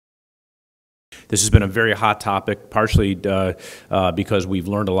This has been a very hot topic, partially because we've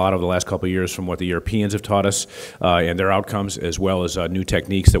learned a lot over the last couple of years from what the Europeans have taught us and their outcomes, as well as new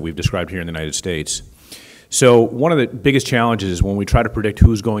techniques that we've described here in the United States. So one of the biggest challenges is when we try to predict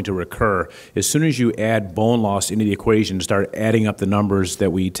who's going to recur, as soon as you add bone loss into the equation, start adding up the numbers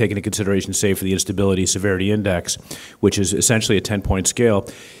that we take into consideration, say, for the Instability Severity Index, which is essentially a 10-point scale,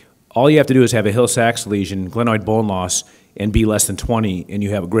 all you have to do is have a Hill-Sachs lesion, glenoid bone loss, and be less than 20, and you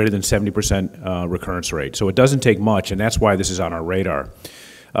have a greater than 70% recurrence rate. So it doesn't take much, and that's why this is on our radar.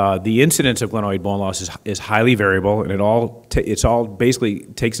 The incidence of glenoid bone loss is highly variable, and it's all basically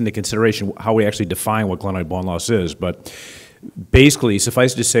takes into consideration how we actually define what glenoid bone loss is. But basically,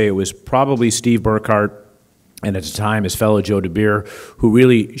 suffice it to say, it was probably Steve Burkhart and at the time his fellow Joe DeBeer who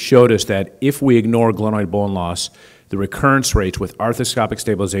really showed us that if we ignore glenoid bone loss, the recurrence rates with arthroscopic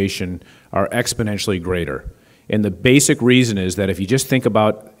stabilization are exponentially greater. And the basic reason is that if you just think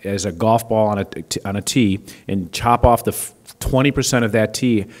about as a golf ball on a tee and chop off the 20% of that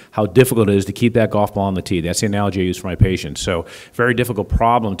tee, how difficult it is to keep that golf ball on the tee. That's the analogy I use for my patients. So very difficult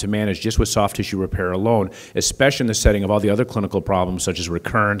problem to manage just with soft tissue repair alone, especially in the setting of all the other clinical problems such as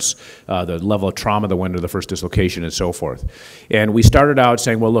recurrence, the level of trauma that went into the first dislocation, and so forth. And we started out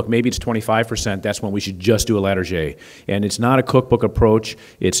saying, well, look, maybe it's 25%. That's when we should just do a ladder J. And it's not a cookbook approach.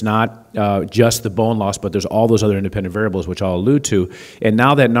 It's not just the bone loss, but there's all those other independent variables, which I'll allude to. And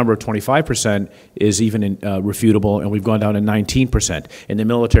now that number of 25% is even refutable, and we've gone down to 19%. And the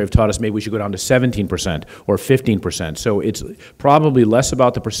military have taught us maybe we should go down to 17% or 15%. So it's probably less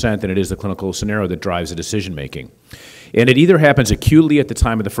about the percent than it is the clinical scenario that drives the decision making. And it either happens acutely at the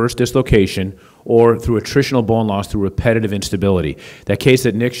time of the first dislocation or through attritional bone loss through repetitive instability. That case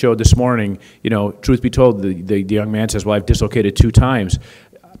that Nick showed this morning, you know, truth be told, the young man says, well, I've dislocated 2 times.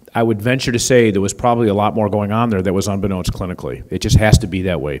 I would venture to say there was probably a lot more going on there that was unbeknownst clinically. It just has to be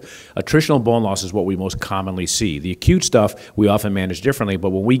that way. Attritional bone loss is what we most commonly see. The acute stuff we often manage differently, but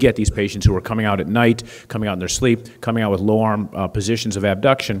when we get these patients who are coming out at night, coming out in their sleep, coming out with low arm positions of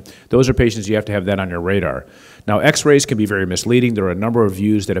abduction, those are patients you have to have that on your radar. Now, x-rays can be very misleading. There are a number of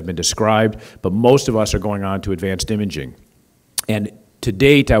views that have been described, but most of us are going on to advanced imaging. And to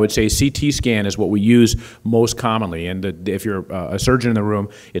date, I would say CT scan is what we use most commonly. And if you're a surgeon in the room,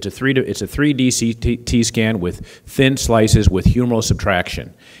 it's a 3D CT scan with thin slices with humeral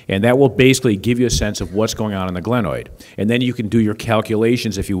subtraction. And that will basically give you a sense of what's going on in the glenoid. And then you can do your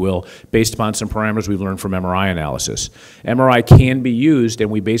calculations, if you will, based upon some parameters we've learned from MRI analysis. MRI can be used,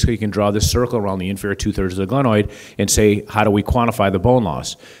 and we basically can draw this circle around the inferior 2/3 of the glenoid and say, how do we quantify the bone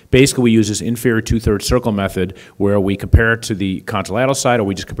loss? Basically, we use this inferior 2/3 circle method where we compare it to the contralateral side, or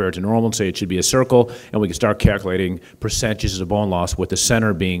we just compare it to normal and say it should be a circle, and we can start calculating percentages of bone loss, with the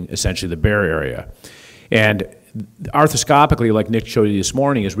center being essentially the bare area. And arthroscopically, like Nick showed you this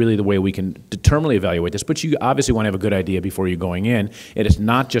morning, is really the way we can determinately evaluate this, but you obviously want to have a good idea before you're going in, and it's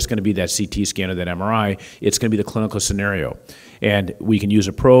not just going to be that CT scan or that MRI, it's going to be the clinical scenario. And we can use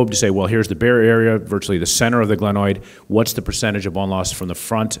a probe to say, well, here's the bare area, virtually the center of the glenoid. What's the percentage of bone loss from the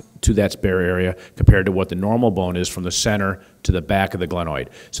front to that bare area compared to what the normal bone is from the center to the back of the glenoid?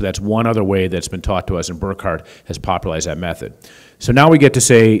 So that's one other way that's been taught to us, and Burkhart has popularized that method. So now we get to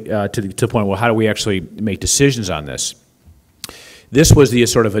say, to the point, well, how do we actually make decisions on this? This was the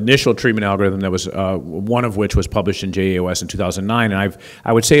sort of initial treatment algorithm that was, one of which was published in JAOS in 2009, and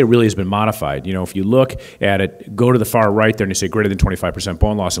I would say it really has been modified. You know, if you look at it, go to the far right there and you say greater than 25%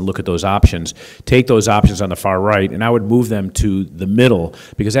 bone loss and look at those options, take those options on the far right, and I would move them to the middle,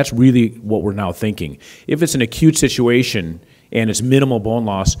 because that's really what we're now thinking. If it's an acute situation and it's minimal bone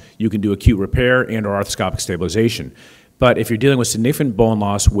loss, you can do acute repair and or arthroscopic stabilization. But if you're dealing with significant bone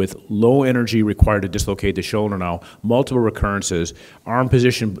loss with low energy required to dislocate the shoulder now, multiple recurrences, arm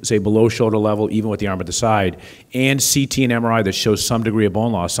position, say, below shoulder level, even with the arm at the side, and CT and MRI that shows some degree of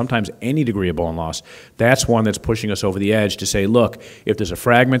bone loss, sometimes any degree of bone loss, that's one that's pushing us over the edge to say, look, if there's a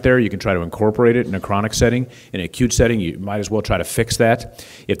fragment there, you can try to incorporate it in a chronic setting. In an acute setting, you might as well try to fix that.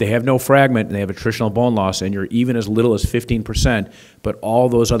 If they have no fragment and they have attritional bone loss and you're even as little as 15%, but all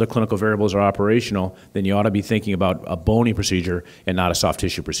those other clinical variables are operational, then you ought to be thinking about a bony procedure and not a soft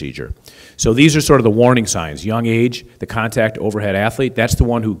tissue procedure. So these are sort of the warning signs. Young age, the contact overhead athlete, that's the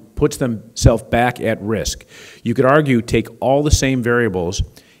one who puts themselves back at risk. You could argue, take all the same variables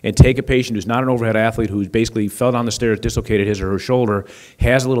and take a patient who's not an overhead athlete, who's basically fell down the stairs, dislocated his or her shoulder,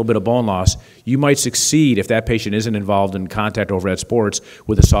 has a little bit of bone loss, you might succeed if that patient isn't involved in contact overhead sports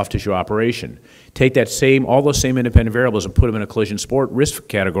with a soft tissue operation. Take all those same independent variables and put them in a collision sport risk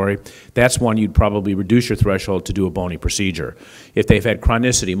category. That's one you'd probably reduce your threshold to do a bony procedure. If they've had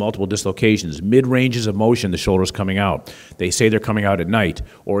chronicity, multiple dislocations, mid-ranges of motion, the shoulder's coming out, they say they're coming out at night,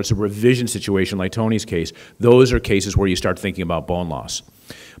 or it's a revision situation like Tony's case, those are cases where you start thinking about bone loss.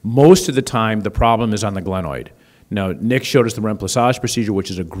 Most of the time, the problem is on the glenoid. Now, Nick showed us the remplissage procedure,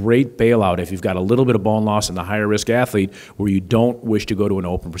 which is a great bailout if you've got a little bit of bone loss in the higher risk athlete where you don't wish to go to an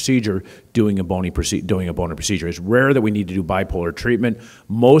open procedure doing a bony procedure. It's rare that we need to do bipolar treatment.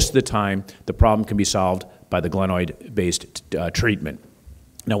 Most of the time, the problem can be solved by the glenoid-based treatment.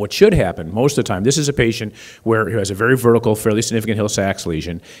 Now, what should happen most of the time, this is a patient who has a very vertical, fairly significant Hill-Sachs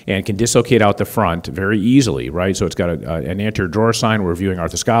lesion and can dislocate out the front very easily, right? So it's got an anterior drawer sign we're viewing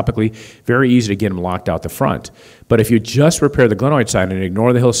arthroscopically. Very easy to get him locked out the front. But if you just repair the glenoid side and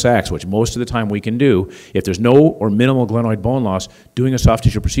ignore the Hill-Sachs, which most of the time we can do, if there's no or minimal glenoid bone loss, doing a soft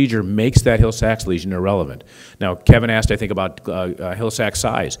tissue procedure makes that Hill-Sachs lesion irrelevant. Now, Kevin asked, I think, about Hill-Sachs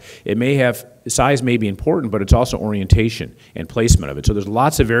size. Size may be important, but it's also orientation and placement of it. So there's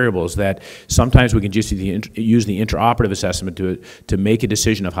lots of variables that sometimes we can just use the intraoperative assessment to make a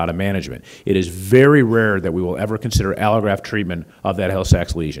decision of how to manage it. It is very rare that we will ever consider allograft treatment of that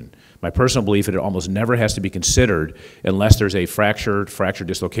Hill-Sachs lesion. My personal belief is it almost never has to be considered unless there's a fracture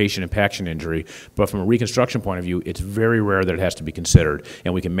dislocation, impaction injury. But from a reconstruction point of view, it's very rare that it has to be considered,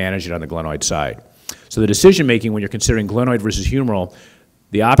 and we can manage it on the glenoid side. So the decision making when you're considering glenoid versus humeral,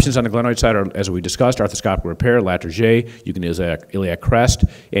 the options on the glenoid side are, as we discussed, arthroscopic repair, Latarjet, you can use a iliac crest,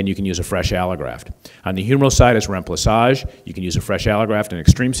 and you can use a fresh allograft. On the humeral side, it's remplissage. You can use a fresh allograft in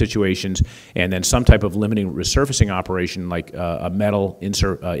extreme situations, and then some type of limiting resurfacing operation like a metal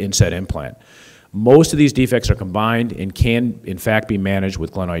inset implant. Most of these defects are combined and can, in fact, be managed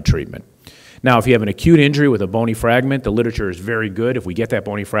with glenoid treatment. Now, if you have an acute injury with a bony fragment, the literature is very good. If we get that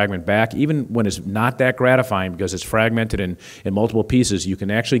bony fragment back, even when it's not that gratifying because it's fragmented in multiple pieces, you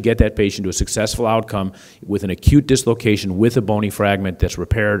can actually get that patient to a successful outcome with an acute dislocation with a bony fragment that's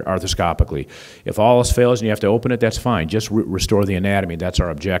repaired arthroscopically. If all else fails and you have to open it, that's fine. Just restore the anatomy. That's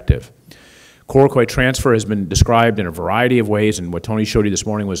our objective. Coracoid transfer has been described in a variety of ways, and what Tony showed you this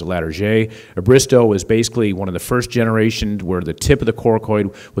morning was a Latarjet. Abristo was basically one of the first generations where the tip of the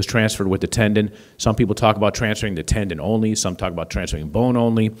coracoid was transferred with the tendon. Some people talk about transferring the tendon only. Some talk about transferring bone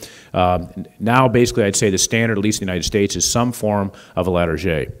only. Now, basically, I'd say the standard, at least in the United States, is some form of a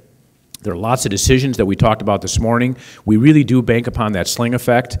Latarjet. There are lots of decisions that we talked about this morning. We really do bank upon that sling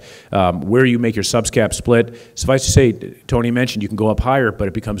effect, where you make your subscap split. Suffice to say, Tony mentioned you can go up higher, but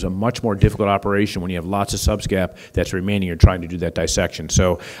it becomes a much more difficult operation when you have lots of subscap that's remaining. You're trying to do that dissection.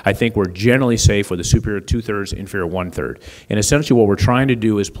 So I think we're generally safe with a superior 2/3, inferior 1/3. And essentially what we're trying to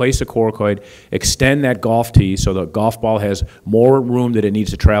do is place a coracoid, extend that golf tee so the golf ball has more room that it needs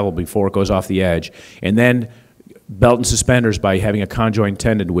to travel before it goes off the edge, and then belt and suspenders by having a conjoined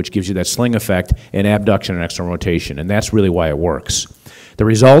tendon, which gives you that sling effect and abduction and external rotation, and that's really why it works. The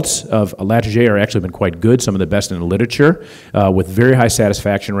results of a Latarjet are actually been quite good, some of the best in the literature, with very high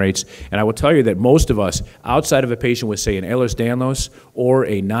satisfaction rates. And I will tell you that most of us, outside of a patient with, say, an Ehlers-Danlos or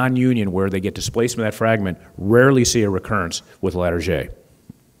a non-union where they get displacement of that fragment, rarely see a recurrence with Latarjet.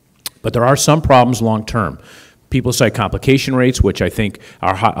 But there are some problems long-term. People cite complication rates, which I think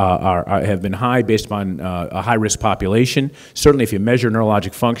have been high based upon a high-risk population. Certainly, if you measure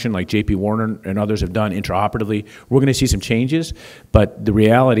neurologic function, like J.P. Warner and others have done intraoperatively, we're going to see some changes. But the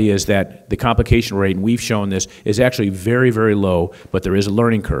reality is that the complication rate, and we've shown this, is actually very, very low, but there is a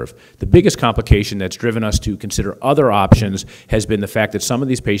learning curve. The biggest complication that's driven us to consider other options has been the fact that some of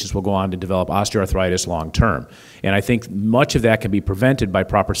these patients will go on to develop osteoarthritis long-term. And I think much of that can be prevented by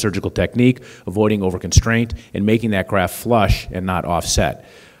proper surgical technique, avoiding overconstraint, and making that graft flush and not offset.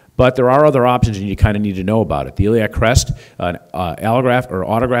 But there are other options, and you kind of need to know about it. The iliac crest, allograft or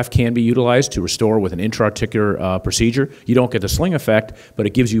autograft can be utilized to restore with an intra-articular procedure. You don't get the sling effect, but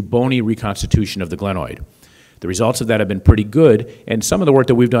it gives you bony reconstitution of the glenoid. The results of that have been pretty good, and some of the work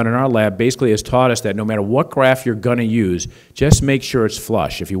that we've done in our lab basically has taught us that no matter what graft you're going to use, just make sure it's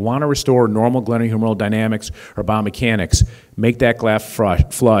flush. If you want to restore normal glenohumeral dynamics or biomechanics, make that graft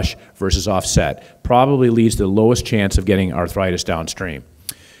flush versus offset. Probably leads to the lowest chance of getting arthritis downstream.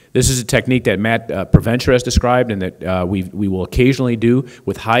 This is a technique that Matt Preventure has described and that we will occasionally do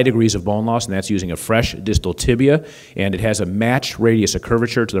with high degrees of bone loss, and that's using a fresh distal tibia, and it has a matched radius of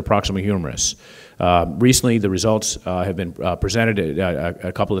curvature to the proximal humerus. Recently, the results have been presented at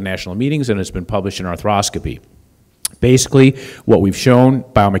a couple of national meetings, and it's been published in Arthroscopy. Basically, what we've shown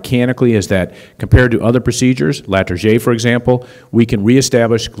biomechanically is that compared to other procedures, Latarjet, for example, we can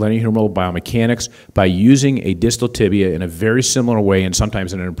reestablish glenohumeral biomechanics by using a distal tibia in a very similar way and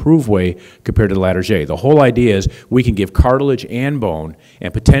sometimes in an improved way compared to the Latarjet. The whole idea is we can give cartilage and bone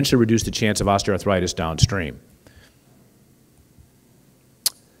and potentially reduce the chance of osteoarthritis downstream.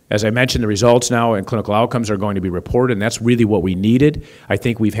 As I mentioned, the results now and clinical outcomes are going to be reported, and that's really what we needed. I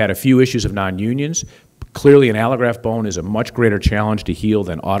think we've had a few issues of non-unions. Clearly, an allograft bone is a much greater challenge to heal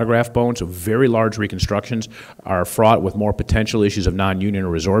than autograft bone, so very large reconstructions are fraught with more potential issues of non-union or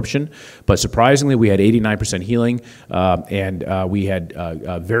resorption. But surprisingly, we had 89% healing, and we had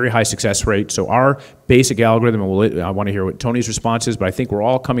a very high success rate. So our basic algorithm, and I want to hear what Tony's response is, but I think we're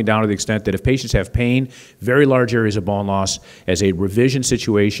all coming down to the extent that if patients have pain, very large areas of bone loss as a revision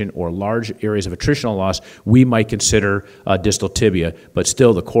situation or large areas of attritional loss, we might consider distal tibia, but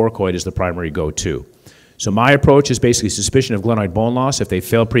still the coracoid is the primary go-to. So my approach is basically suspicion of glenoid bone loss. If they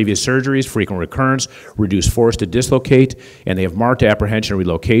failed previous surgeries, frequent recurrence, reduced force to dislocate, and they have marked apprehension or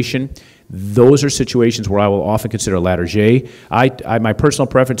relocation, those are situations where I will often consider Latarjet. My personal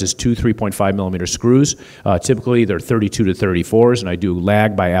preference is 2 3.5 millimeter screws. Typically, they're 32 to 34s, and I do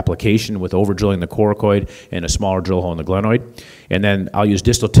lag by application with over-drilling the coracoid and a smaller drill hole in the glenoid. And then I'll use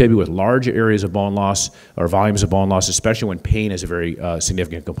distal tibia with large areas of bone loss or volumes of bone loss, especially when pain is a very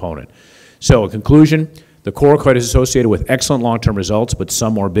significant component. So in conclusion, the coracoid is associated with excellent long-term results, but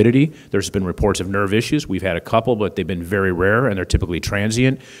some morbidity. There's been reports of nerve issues. We've had a couple, but they've been very rare, and they're typically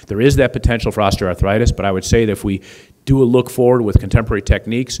transient. There is that potential for osteoarthritis, but I would say that if we do a look forward with contemporary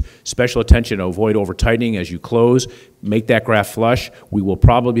techniques, special attention to avoid over-tightening as you close, make that graft flush, we will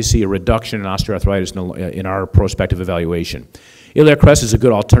probably see a reduction in osteoarthritis in our prospective evaluation. Iliac crest is a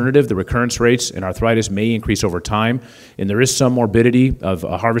good alternative. The recurrence rates in arthritis may increase over time, and there is some morbidity of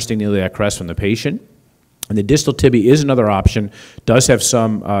harvesting the iliac crest from the patient. And the distal tibia is another option, does have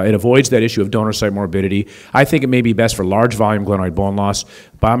some, it avoids that issue of donor site morbidity. I think it may be best for large volume glenoid bone loss.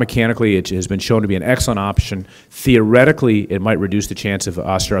 Biomechanically, it has been shown to be an excellent option. Theoretically, it might reduce the chance of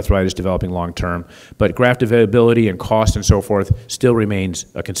osteoarthritis developing long term, but graft availability and cost and so forth still remains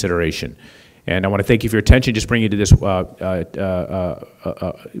a consideration. And I want to thank you for your attention. Just bring you to this,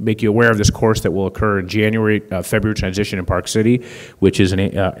 make you aware of this course that will occur in January, February transition in Park City, which is an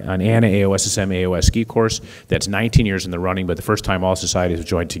ANA AOSSM AOS ski course that's 19 years in the running, but the first time all societies have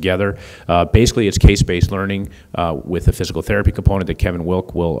joined together. Basically, it's case-based learning with a physical therapy component that Kevin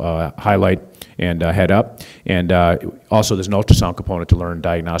Wilk will highlight and head up. And also, there's an ultrasound component to learn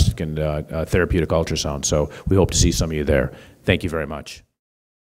diagnostic and therapeutic ultrasound. So we hope to see some of you there. Thank you very much.